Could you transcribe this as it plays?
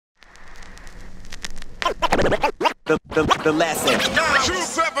The lesson.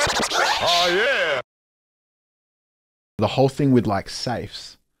 Oh yeah. The whole thing with like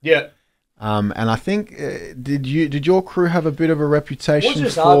safes. Yeah. And I think did your crew have a bit of a reputation? It wasn't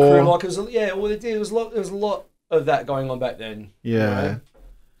just for... our crew, like, well, it did. There was a lot of that going on back then. Yeah.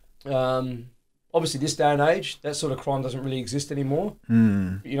 You know? Obviously, this day and age, that sort of crime doesn't really exist anymore.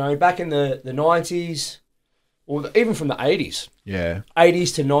 Mm. You know, back in the 90s, or even from the 80s. Yeah.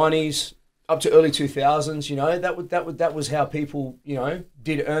 80s to 90s, up to early 2000s. You know, that was how people, you know,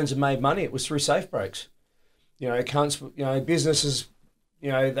 did earns and made money. It was through safe breaks. You know, businesses.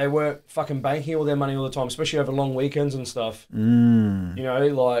 You know, they weren't fucking banking all their money all the time, especially over long weekends and stuff. Mm. You know,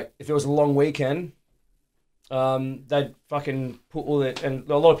 like, if there was a long weekend, they'd fucking put all their... And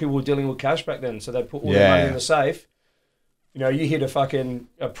a lot of people were dealing with cash back then, so they'd put all their money in the safe. You know, you hit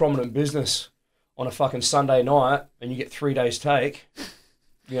a prominent business on a fucking Sunday night, and you get 3 days take.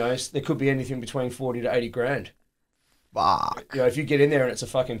 You know, there could be anything between 40 to 80 grand. Fuck. You know, if you get in there and it's a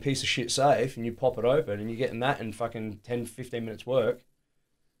fucking piece of shit safe, and you pop it open, and you're getting that in fucking 10, 15 minutes work...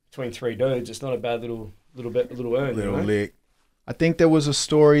 Between three dudes, it's not a bad little earn. Little you know? lick. I think there was a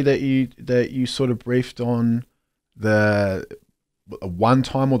story that you sort of briefed on the one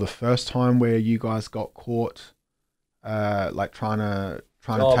time or the first time where you guys got caught, like trying to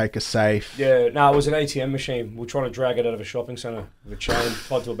take a safe. Yeah, no, it was an ATM machine. We were trying to drag it out of a shopping centre with a chain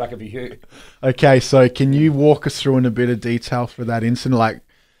tied to the back of a ute. Okay, so can you walk us through in a bit of detail for that incident? Like,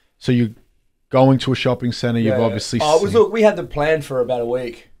 so you going to a shopping centre, you've obviously. Look, we had the plan for about a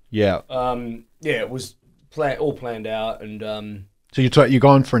week. Yeah. It was all planned out, and so you're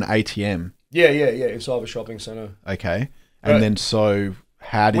going for an ATM. Yeah, inside a shopping centre. Okay, and then so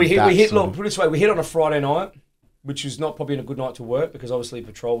how did we hit? Look, put it this way: we hit on a Friday night, which is not probably a good night to work because obviously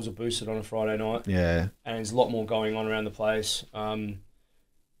patrols are boosted on a Friday night. Yeah, and there's a lot more going on around the place. But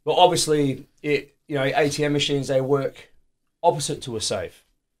obviously, ATM machines, they work opposite to a safe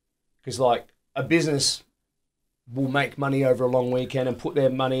because like a business will make money over a long weekend and put their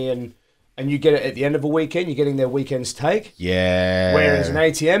money in, and you get it at the end of a weekend, you're getting their weekend's take. Yeah. Whereas an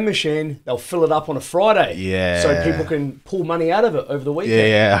ATM machine, they'll fill it up on a Friday. Yeah. So people can pull money out of it over the weekend.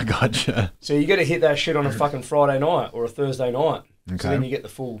 Yeah, I gotcha. So you got to hit that shit on a fucking Friday night or a Thursday night. Okay. So then you get the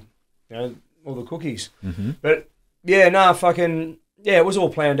full, all the cookies. Mm-hmm. But it was all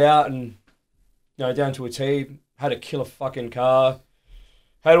planned out and, down to a T. Had a killer fucking car.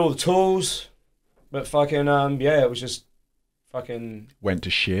 Had all the tools. But fucking, it was just fucking... Went to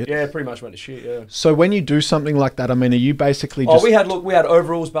shit? Yeah, pretty much went to shit, yeah. So when you do something like that, I mean, are you basically just... we had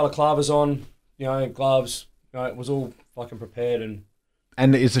overalls, balaclavas on, gloves. It was all fucking prepared and...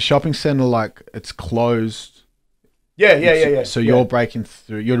 And is the shopping centre, like, it's closed? Yeah. So you're breaking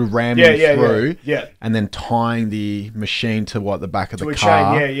through, you're ramming through, and then tying the machine to the back of the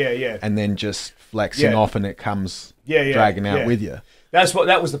car, chain. Yeah. And then just flexing off, and it comes dragging out with you.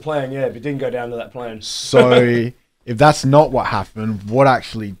 That was the plan, but it didn't go down to that plan. So if that's not what happened, what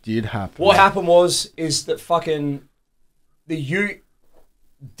actually did happen? What happened is that fucking the ute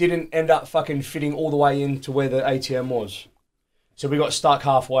didn't end up fucking fitting all the way into where the ATM was, so we got stuck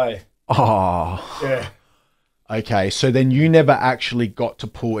halfway. Oh, yeah. Okay, so then you never actually got to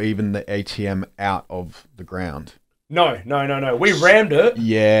pull even the ATM out of the ground? No. We rammed it.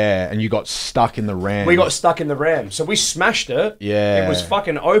 Yeah, and you got stuck in the ram. We got stuck in the ram. So we smashed it. Yeah. It was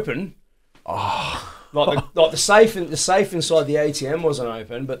fucking open. Oh. Like the safe inside the ATM wasn't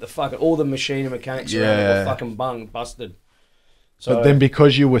open, but all the machine and mechanics around it were fucking busted. So, but then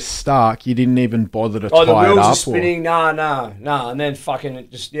because you were stuck, you didn't even bother to tie it up? Oh, the wheels are spinning. Nah. And then fucking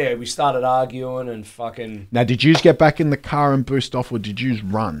we started arguing and fucking... Now, did you get back in the car and boost off, or did you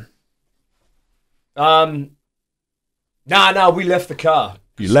run? No, we left the car.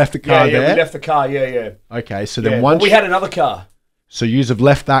 You left the car there? Yeah, we left the car, yeah. Okay, so then once... we had another car. So you have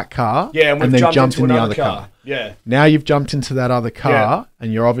left that car and then jumped in the another other car. Yeah. Now you've jumped into that other car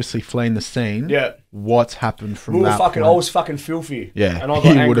and you're obviously fleeing the scene. Yeah. What's happened from that point? I was fucking filthy. Yeah. And I got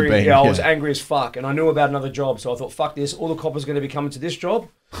angry. I was angry as fuck. And I knew about another job. So I thought, fuck this. All the coppers are going to be coming to this job.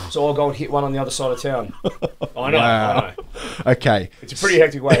 So I'll go and hit one on the other side of town. I know. Okay. It's a pretty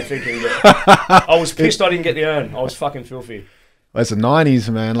hectic way of thinking. But I was pissed I didn't get the earn. I was fucking filthy. Well, it's the 90s,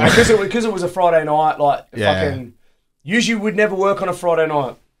 man. Because it was a Friday night. Fucking... Usually we'd never work on a Friday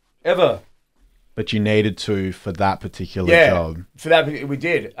night. Ever. But you needed to for that particular job. For that we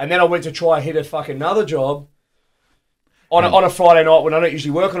did. And then I went to try and hit a fucking another job on a Friday night when I don't usually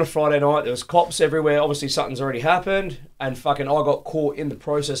work on a Friday night. There was cops everywhere. Obviously something's already happened and fucking I got caught in the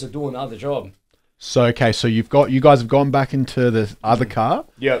process of doing the other job. So okay, so you guys have gone back into the other car.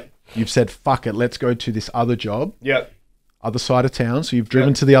 Yep. You've said fuck it, let's go to this other job. Yep. Other side of town. So you've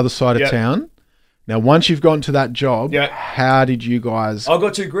driven to the other side of town. Now, once you've gotten to that job, Yeah. how did you guys... I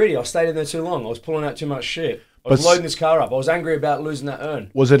got too greedy. I stayed in there too long. I was pulling out too much shit. I was loading this car up. I was angry about losing that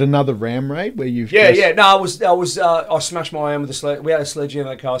urn. Was it another ram raid where you've Yeah. No, I smashed my arm with a sledge. We had a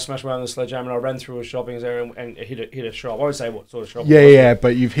sledgehammer in the car. I smashed my arm with a sledgehammer, and I ran through a shopping area and hit a shop. I won't say what sort of shop. Yeah,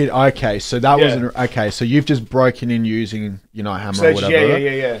 but you've hit... Okay, so that wasn't... Okay, so you've just broken in using, you know, a hammer or whatever.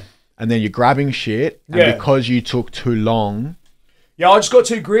 Yeah. And then you're grabbing shit, and because you took too long... Yeah, I just got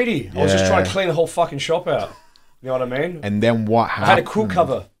too greedy. I was just trying to clean the whole fucking shop out. You know what I mean? And then what happened? I had a quilt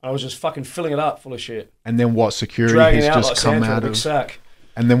cover. I was just fucking filling it up full of shit. And then what? Security Dragging has out just like come Santa in out a big of... sack.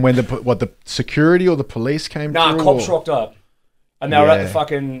 And then when the security or the police came through? Nah, cops rocked up. And they were at the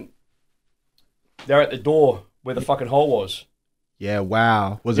fucking... They're at the door where the fucking hole was. Yeah,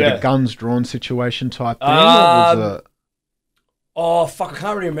 wow. Was it a guns drawn situation type thing? Or was it... Oh, fuck, I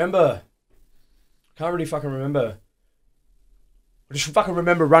can't really remember. Can't really fucking remember. I just fucking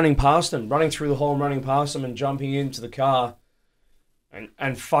remember running past them, running through the hole and running past them and jumping into the car.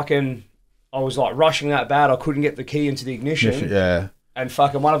 And fucking, I was like rushing that bad, I couldn't get the key into the ignition. Yeah. And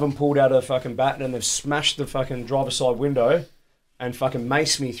fucking one of them pulled out a fucking baton and they've smashed the fucking driver's side window and fucking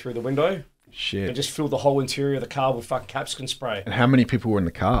maced me through the window. Shit. And just filled the whole interior of the car with fucking capsicum spray. And how many people were in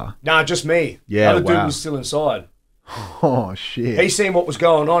the car? Nah, just me. Yeah, the other dude was still inside. Oh, shit. He's seen what was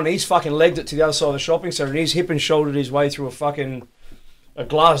going on. He's fucking legged it to the other side of the shopping centre and he's hip and shouldered his way through a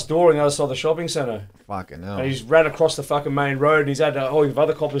glass door on the other side of the shopping centre. Fucking hell. And he's ran across the fucking main road and he's had a whole heap of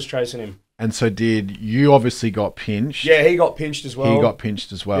other coppers chasing him. And so you obviously got pinched. Yeah, he got pinched as well. He got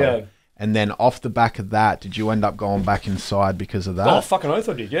pinched as well. Yeah. And then off the back of that, did you end up going back inside because of that? Oh, fucking oath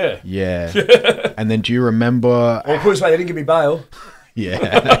I did, yeah. Yeah. And then do you remember... Well, put it this way, they didn't give me bail.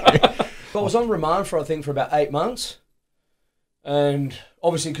 Yeah. I was on remand for about 8 months. And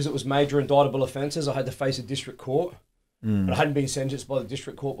obviously because it was major indictable offences, I had to face a district court. But I hadn't been sentenced by the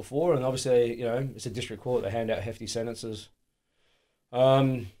district court before, and obviously, you know, it's a district court, they hand out hefty sentences.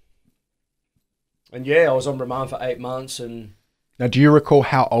 And yeah, I was on remand for 8 months. And now, do you recall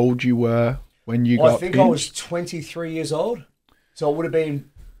how old you were when you got I think pinched? I was 23 years old. So it would have been,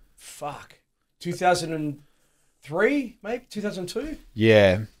 2003, maybe? 2002?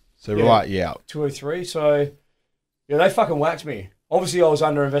 Yeah. So, right, yeah. 203. So, yeah, they fucking whacked me. Obviously, I was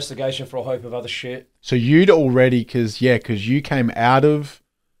under investigation for a hope of other shit. So you'd already, because you came out of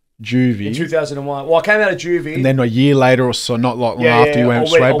juvie. In 2001. Well, I came out of juvie. And then a year later or so, not long after, you went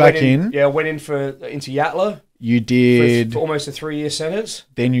straight back in. Yeah, I went into Yatla. You did. For almost a 3-year sentence.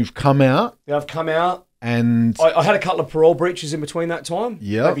 Then you've come out. Then I've come out. And I had a couple of parole breaches in between that time.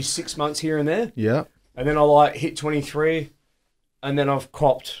 Yeah. Maybe 6 months here and there. Yeah. And then I hit 23. And then I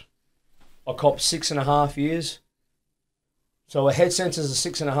copped 6.5 years. So a head sentence is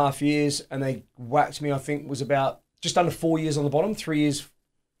 6.5 years, and they whacked me. I think was about just under 4 years on the bottom. 3 years,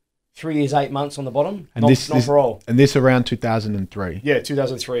 8 months on the bottom. And not parole. And this around 2003. Yeah,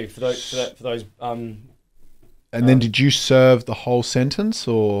 2003 for those. And then did you serve the whole sentence,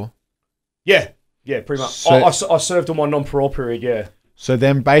 or? Yeah, pretty much. So, I served on my non-parole period. Yeah. So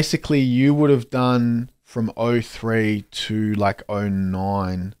then basically you would have done from 03 to like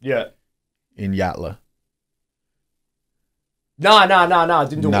 09. Yeah. In Yatla. No. I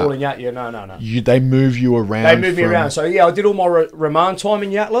didn't do it all in Yatla. No. They move you around. They moved me around. So, yeah, I did all my remand time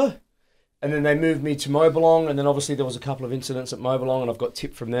in Yatla. And then they moved me to Mobilong. And then, obviously, there was a couple of incidents at Mobilong. And I've got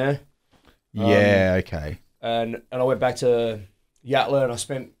tipped from there. Yeah, okay. And I went back to Yatla. And I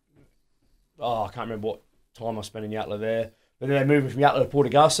spent... I can't remember what time I spent in Yatla there. But then they moved me from Yatla to Port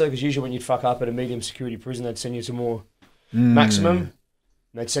Augusta. Because usually when you'd fuck up at a medium security prison, they'd send you to more maximum.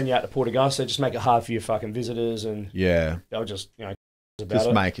 And they'd send you out to Port Augusta, just make it hard for your fucking visitors, and they'll just,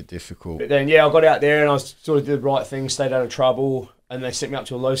 make it difficult. But then, I got out there and I sort of did the right thing, stayed out of trouble, and they sent me up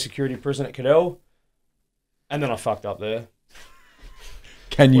to a low security prison at Cadell, and then I fucked up there.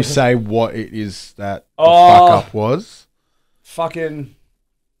 Can you say what it is that the fuck up was? Because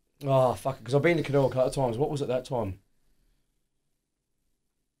I've been to Cadell a couple of times. What was it that time?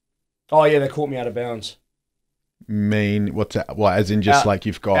 Oh yeah, they caught me out of bounds. What's that? What, as in just like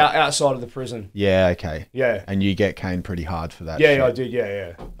you've got... outside of the prison. Yeah, okay. Yeah. And you get caned pretty hard for that Yeah, I did,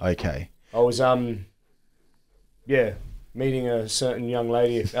 yeah. Okay. I was, meeting a certain young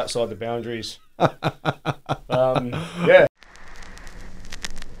lady outside the boundaries. Yeah.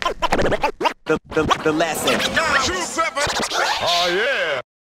 The lesson. 927. Oh, yeah.